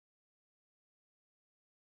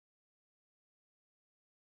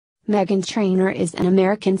Meghan Trainor is an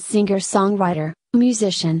American singer-songwriter,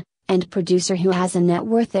 musician, and producer who has a net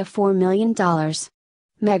worth of $4 million.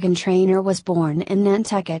 Meghan Trainor was born in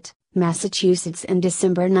Nantucket, Massachusetts in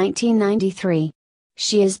December 1993.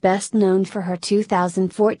 She is best known for her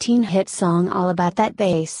 2014 hit song All About That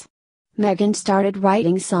Bass. Meghan started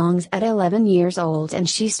writing songs at 11 years old and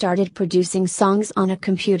she started producing songs on a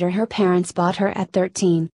computer her parents bought her at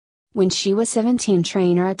 13. When she was 17,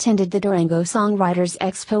 Trainor attended the Durango Songwriters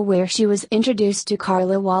Expo where she was introduced to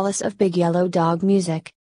Carla Wallace of Big Yellow Dog Music.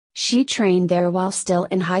 She trained there while still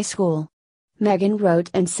in high school. Meghan wrote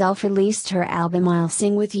and self-released her album I'll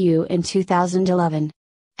Sing With You in 2011.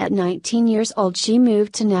 At 19 years old she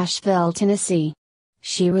moved to Nashville, Tennessee.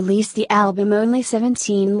 She released the album Only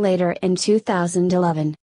 17 later in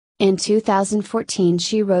 2011. In 2014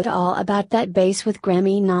 she wrote All About That Bass with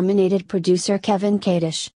Grammy-nominated producer Kevin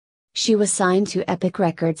Kadish. She was signed to Epic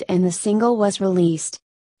Records and the single was released.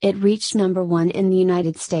 It reached #1 in the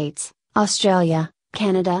United States, Australia,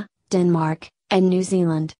 Canada, Denmark, and New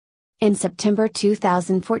Zealand. In September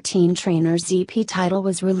 2014 Trainor's EP title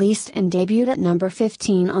was released and debuted at number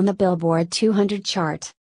 15 on the Billboard 200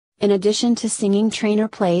 chart. In addition to singing, Trainor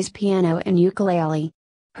plays piano and ukulele.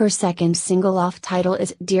 Her second single off title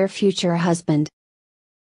is Dear Future Husband.